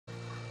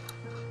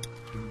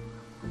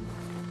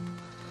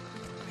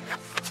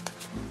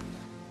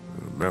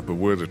map of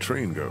where the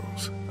train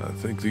goes. I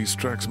think these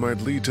tracks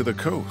might lead to the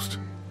coast.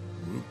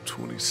 Route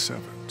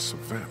 27,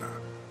 Savannah.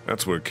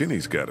 That's where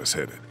Kenny's got us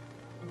headed.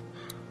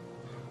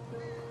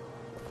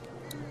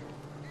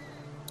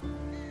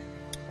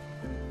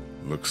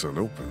 Looks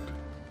unopened.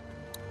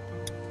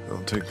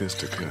 I'll take this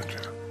to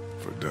Katja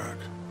for Doc.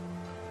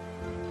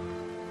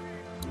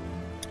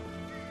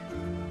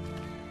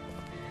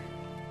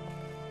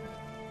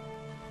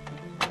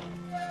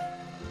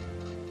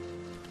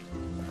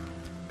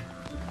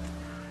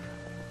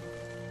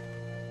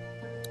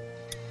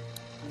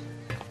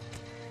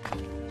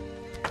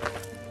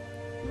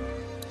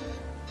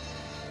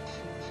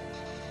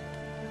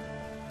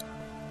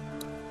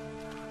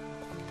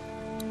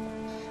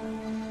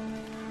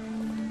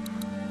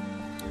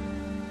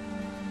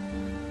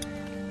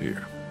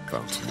 Here,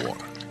 found some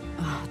water.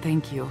 Oh,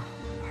 thank you.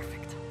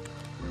 Perfect.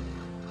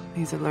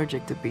 He's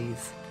allergic to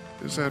bees.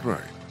 Is that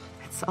right?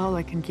 It's all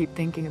I can keep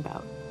thinking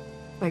about.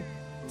 Like,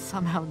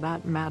 somehow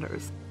that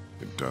matters.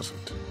 It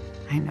doesn't.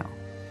 I know.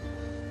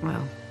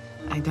 Well,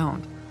 I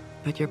don't,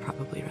 but you're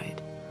probably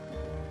right.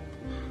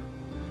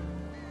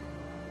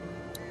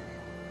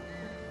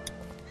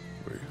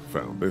 We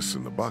found this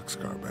in the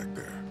boxcar back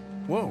there.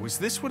 Whoa, is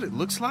this what it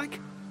looks like?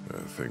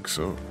 I think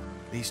so.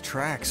 These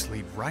tracks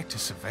lead right to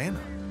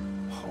Savannah.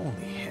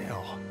 Holy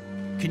hell.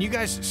 Can you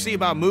guys see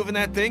about moving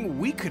that thing?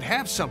 We could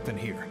have something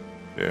here.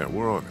 Yeah,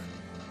 we're on it.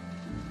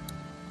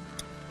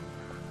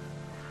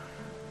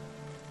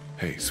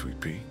 Hey, Sweet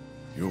Pea,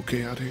 you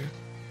okay out here?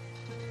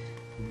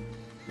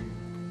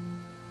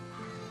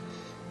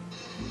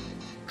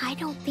 I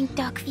don't think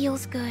Duck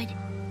feels good.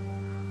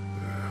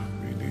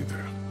 Me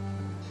neither.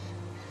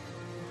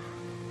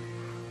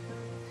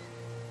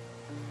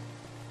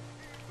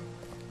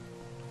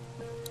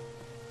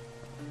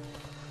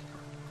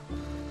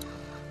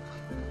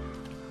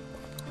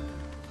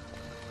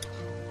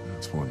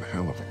 That's one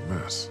hell of a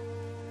mess.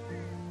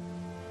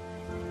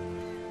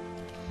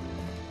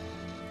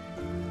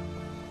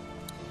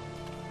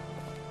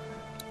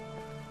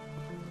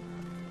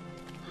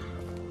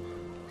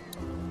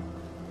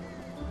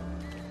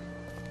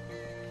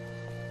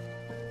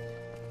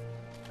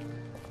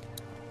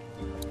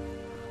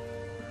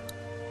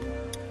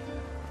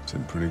 It's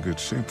in pretty good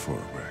shape for a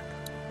wreck.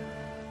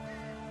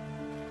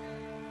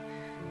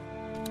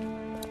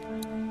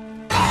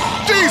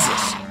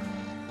 Jesus!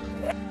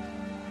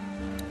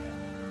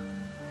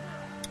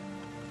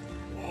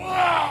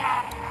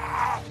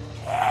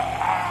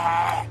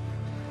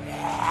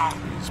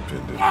 He's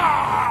pinned it.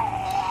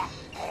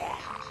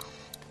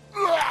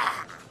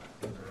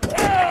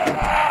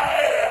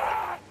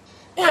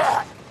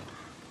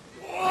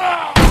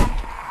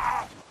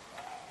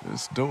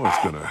 This door's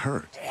gonna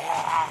hurt.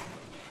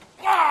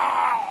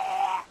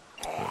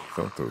 I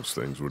thought those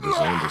things were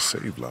designed to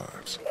save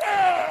lives.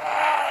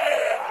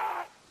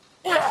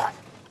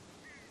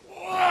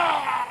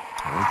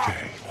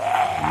 Okay, you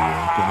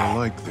aren't gonna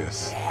like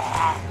this.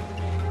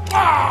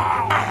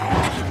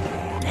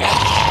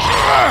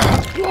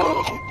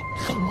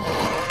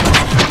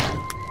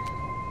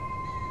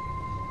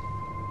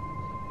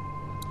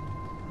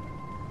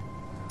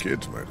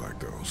 Kids might like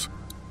those.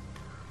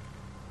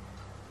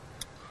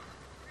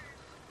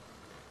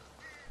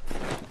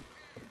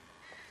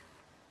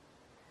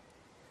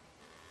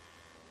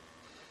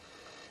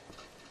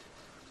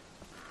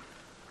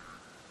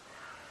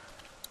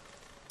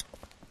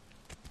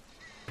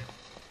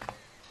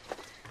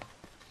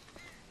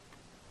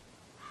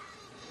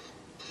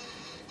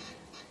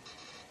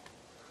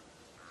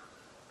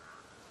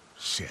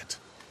 Shit.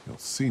 He'll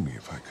see me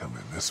if I come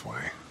in this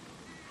way.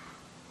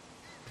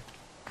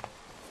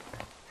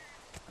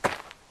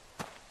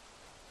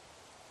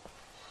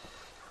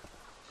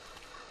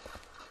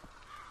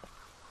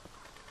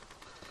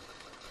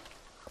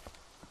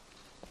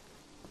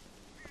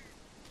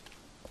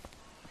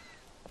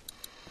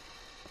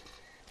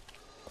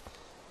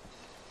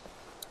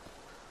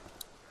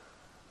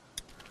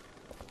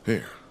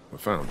 Here, I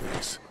found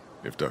these,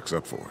 if Duck's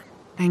up for it.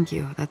 Thank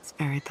you. That's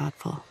very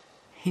thoughtful.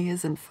 He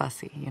isn't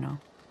fussy, you know.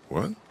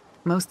 What?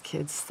 Most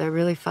kids, they're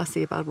really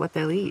fussy about what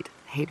they'll eat.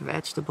 Hate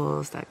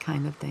vegetables, that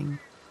kind of thing.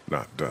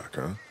 Not Duck,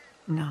 huh?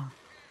 No.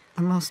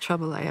 The most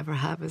trouble I ever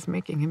have is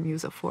making him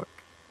use a fork.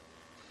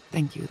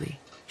 Thank you, Lee.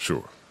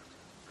 Sure.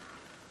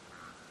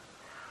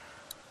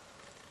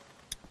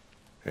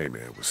 Hey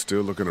man, we're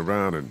still looking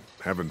around and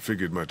haven't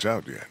figured much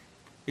out yet.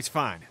 It's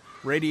fine.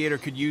 Radiator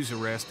could use a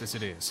rest as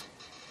it is.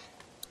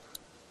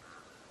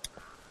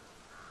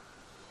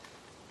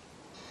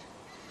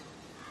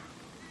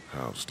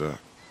 How's Duck?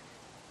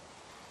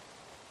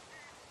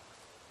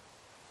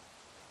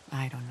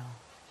 I don't know.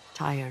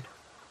 Tired.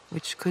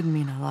 Which could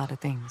mean a lot of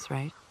things,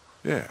 right?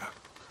 Yeah.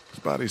 His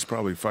body's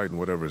probably fighting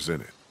whatever's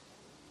in it.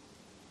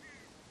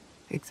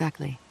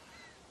 Exactly.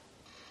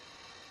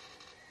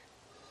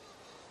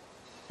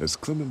 Has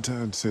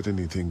Clementine said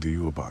anything to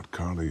you about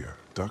Carly or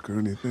Duck or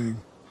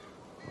anything?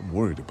 I'm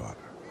worried about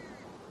her.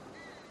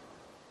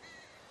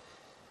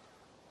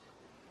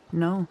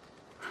 No.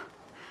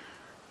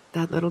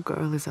 That little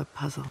girl is a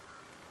puzzle.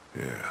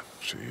 Yeah,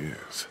 she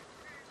is.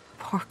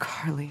 Poor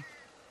Carly.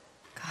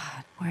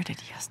 God, where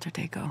did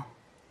yesterday go?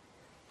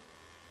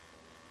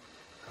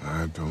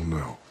 I don't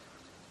know.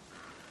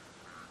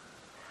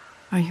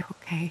 Are you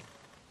okay?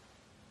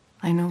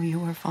 I know you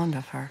were fond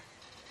of her.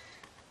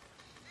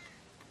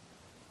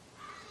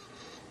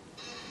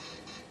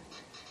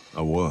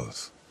 I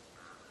was.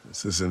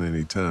 This isn't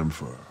any time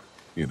for,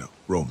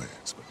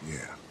 romance, but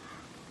yeah.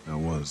 I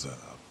was,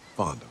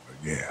 fond of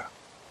her, yeah.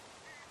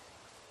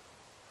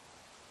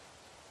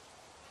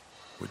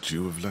 Would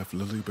you have left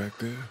Lily back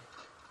there?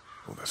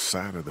 On the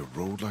side of the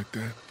road like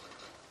that?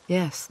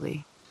 Yes,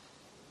 Lee.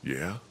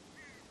 Yeah?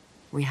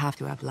 We have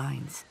to have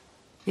lines.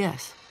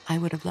 Yes, I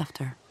would have left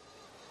her.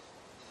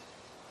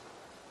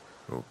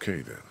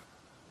 Okay, then.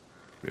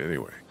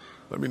 Anyway,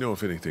 let me know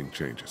if anything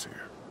changes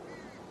here.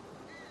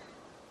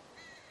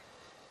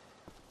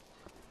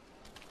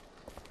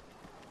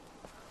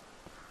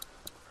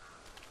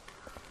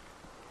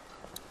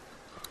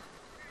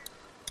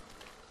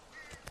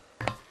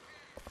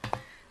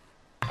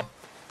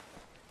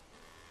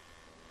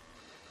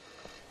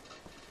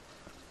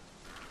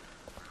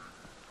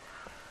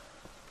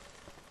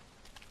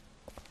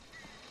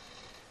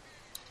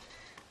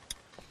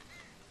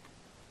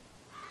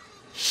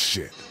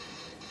 Shit.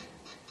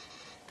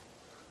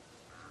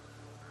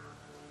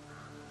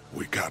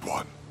 We got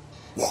one.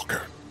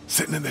 Walker,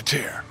 sitting in the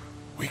chair.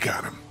 We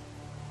got him.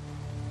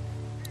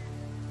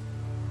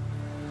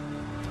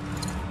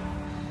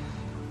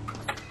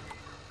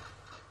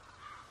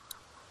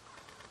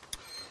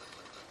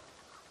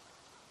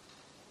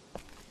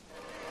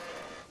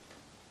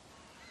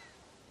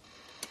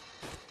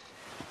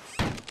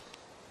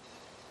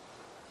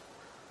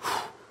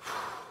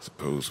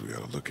 Suppose we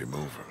ought to look him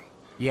over.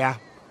 Yeah.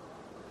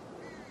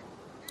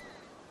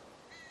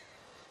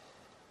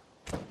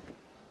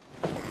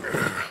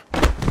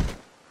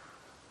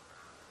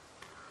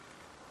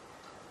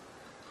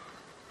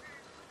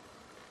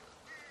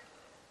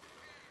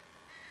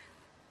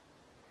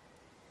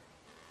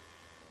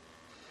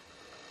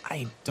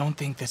 I don't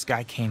think this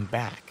guy came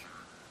back.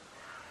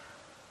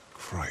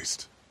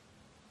 Christ.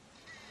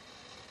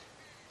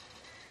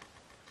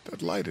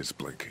 That light is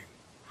blinking.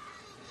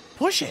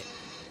 Push it.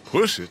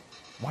 Push it?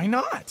 Why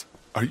not?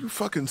 Are you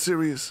fucking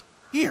serious?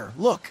 Here,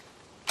 look.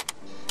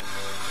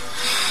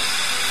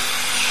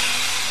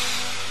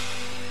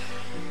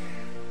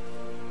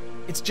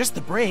 It's just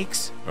the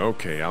brakes.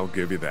 Okay, I'll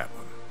give you that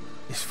one.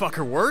 This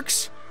fucker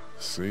works?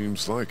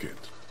 Seems like it.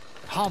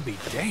 I'll be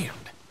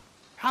damned.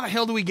 How the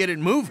hell do we get it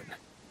moving?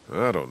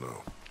 I don't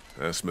know.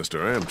 That's Mr.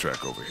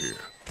 Amtrak over here.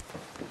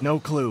 No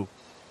clue.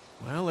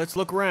 Well, let's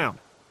look around.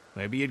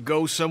 Maybe it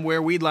goes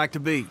somewhere we'd like to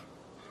be.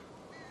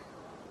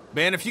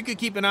 Ben, if you could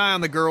keep an eye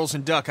on the girls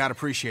and Duck, I'd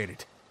appreciate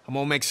it. I'm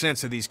gonna make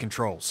sense of these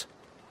controls.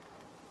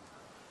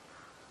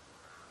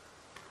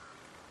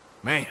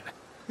 Man,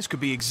 this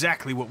could be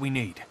exactly what we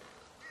need.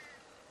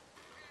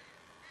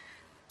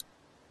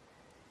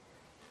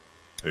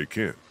 Hey,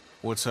 Ken.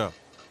 What's up?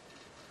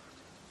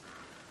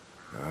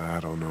 I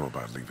don't know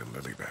about leaving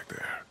Lily back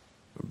there.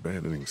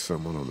 Abandoning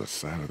someone on the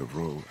side of the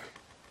road,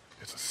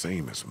 it's the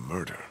same as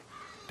murder.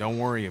 Don't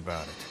worry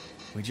about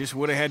it. We just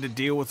would have had to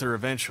deal with her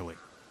eventually.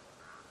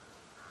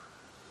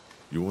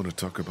 You want to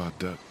talk about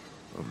Duck?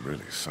 I'm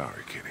really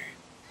sorry, Kenny.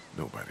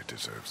 Nobody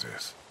deserves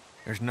this.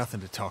 There's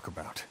nothing to talk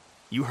about.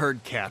 You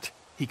heard Cat.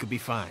 He could be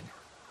fine.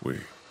 We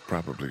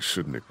probably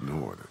shouldn't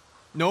ignore it.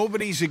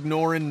 Nobody's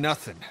ignoring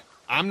nothing.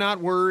 I'm not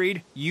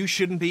worried. You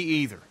shouldn't be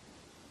either.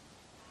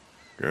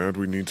 God,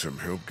 we need some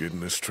help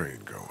getting this train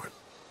going.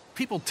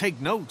 People take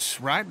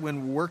notes, right,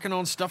 when we're working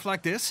on stuff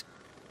like this?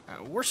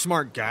 We're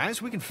smart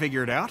guys. We can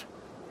figure it out.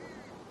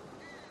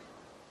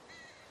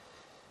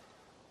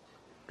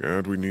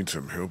 God, we need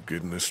some help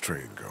getting this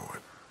train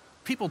going.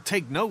 People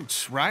take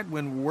notes, right,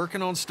 when we're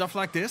working on stuff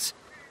like this?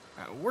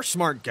 We're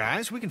smart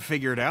guys. We can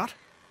figure it out.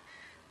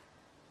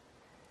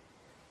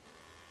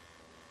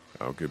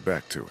 I'll get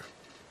back to it.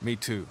 Me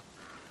too.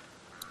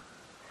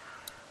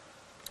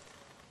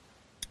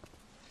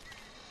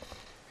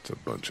 It's a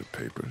bunch of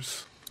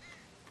papers.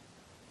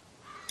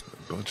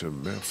 A bunch of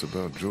maps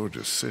about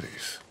Georgia's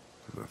cities.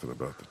 Nothing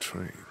about the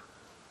train.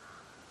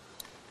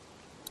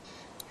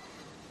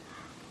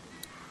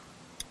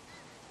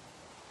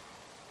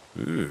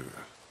 Ew.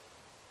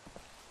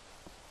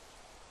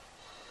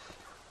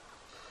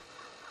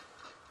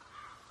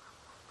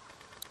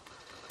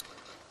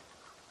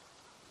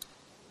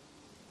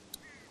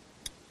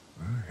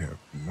 I have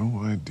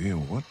no idea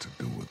what to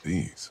do with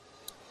these.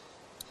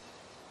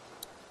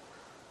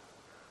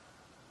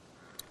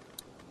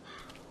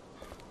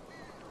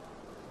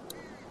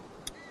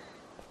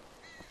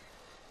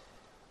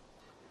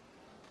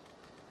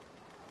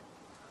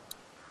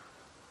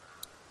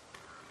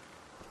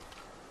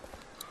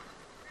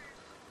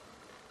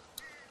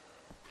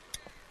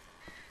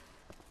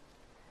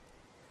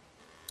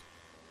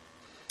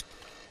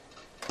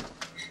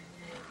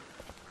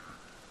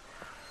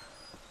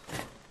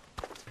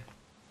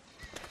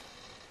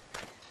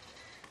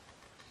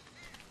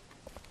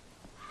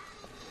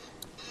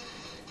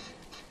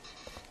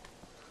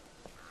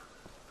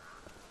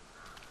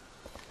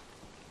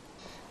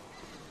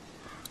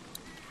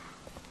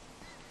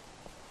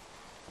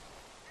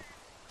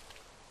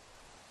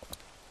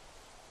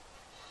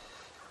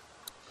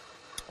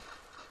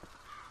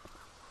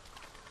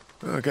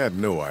 I got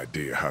no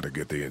idea how to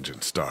get the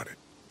engine started.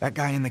 That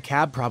guy in the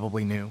cab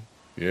probably knew.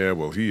 Yeah,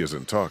 well, he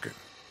isn't talking.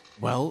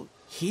 Well,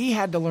 he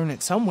had to learn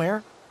it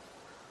somewhere.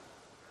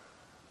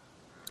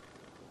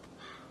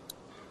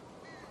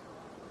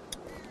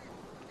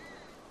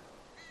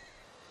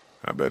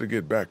 I better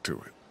get back to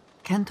it.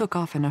 Ken took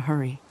off in a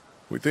hurry.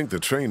 We think the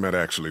train might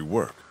actually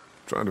work.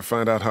 Trying to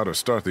find out how to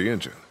start the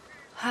engine.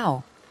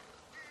 How?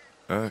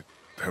 I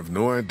have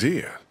no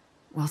idea.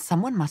 Well,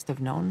 someone must have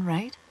known,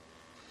 right?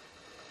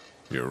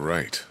 You're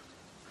right.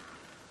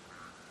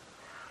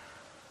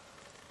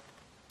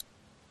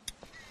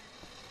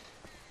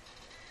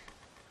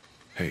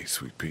 Hey,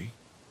 Sweet Pea.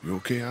 You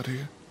okay out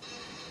here?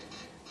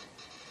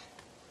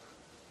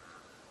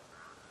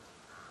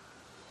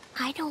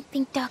 I don't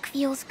think Duck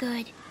feels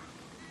good.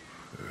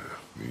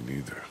 Me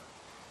neither.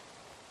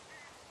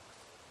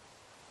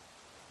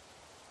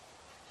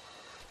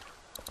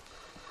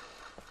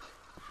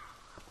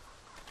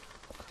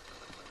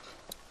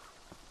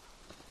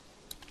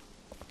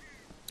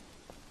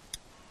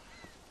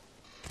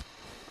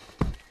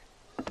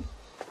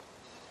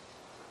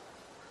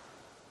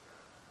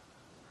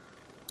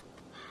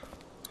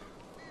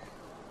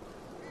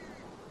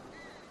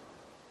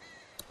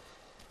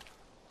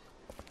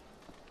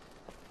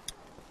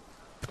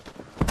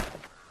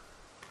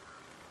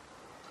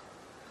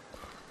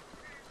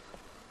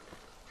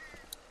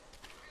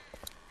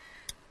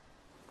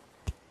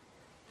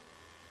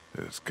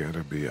 There's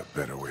gotta be a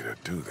better way to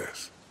do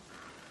this.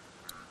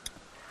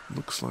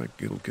 Looks like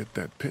it'll get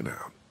that pin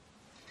out.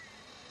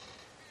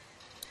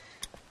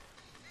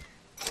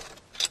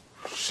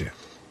 Shit.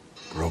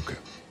 Broken.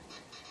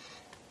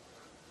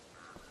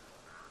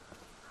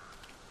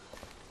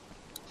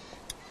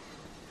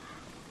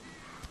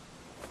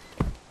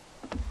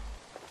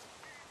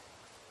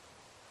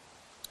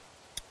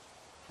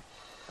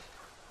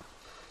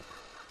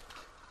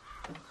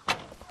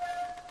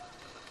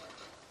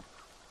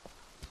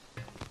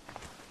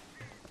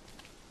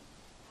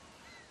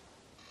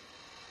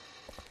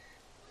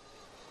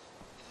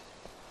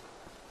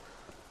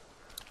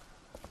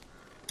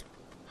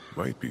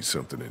 Might be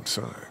something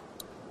inside.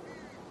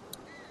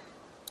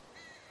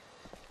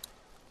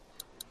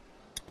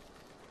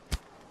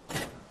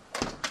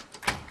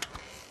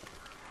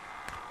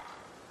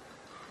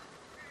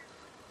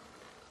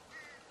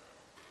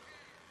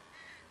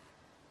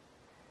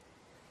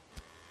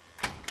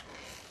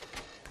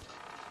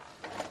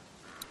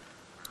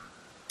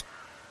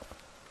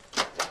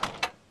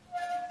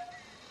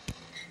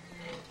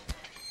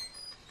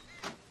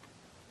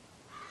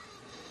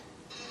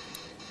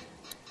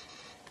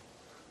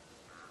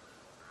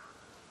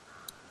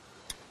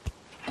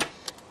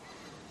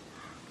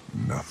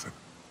 Nothing.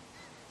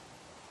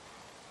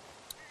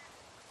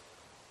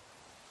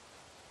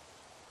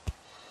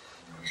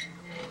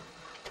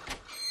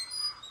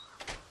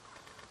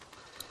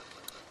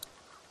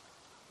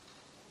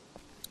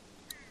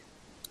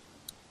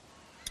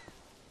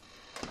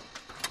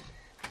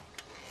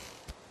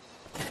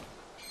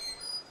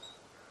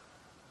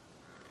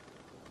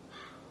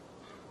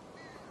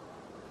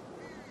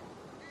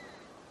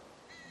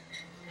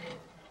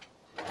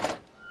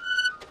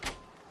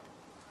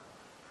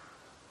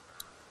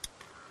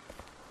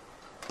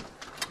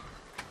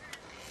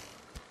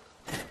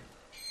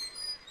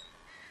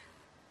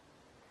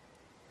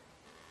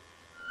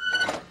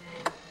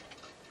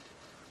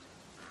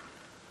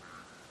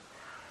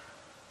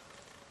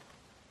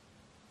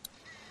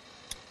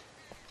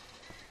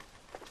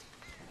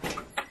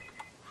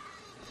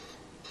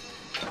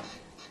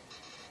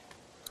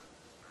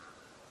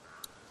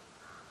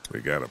 We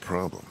got a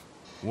problem.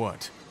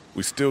 What?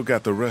 We still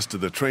got the rest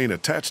of the train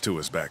attached to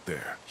us back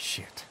there.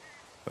 Shit.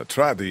 I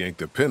tried to yank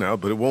the pin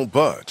out, but it won't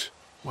budge.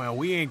 Well,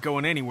 we ain't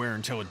going anywhere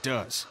until it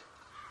does.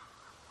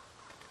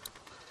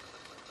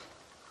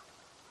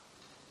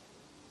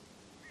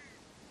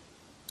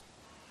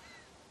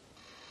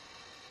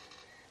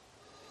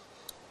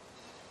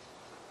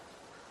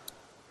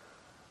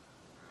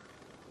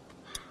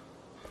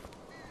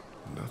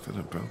 Nothing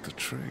about the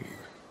train.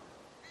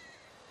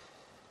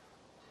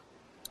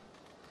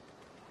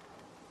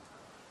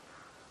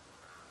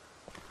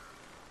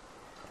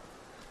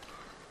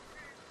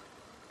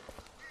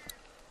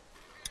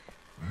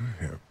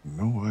 I have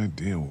no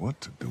idea what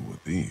to do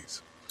with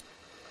these.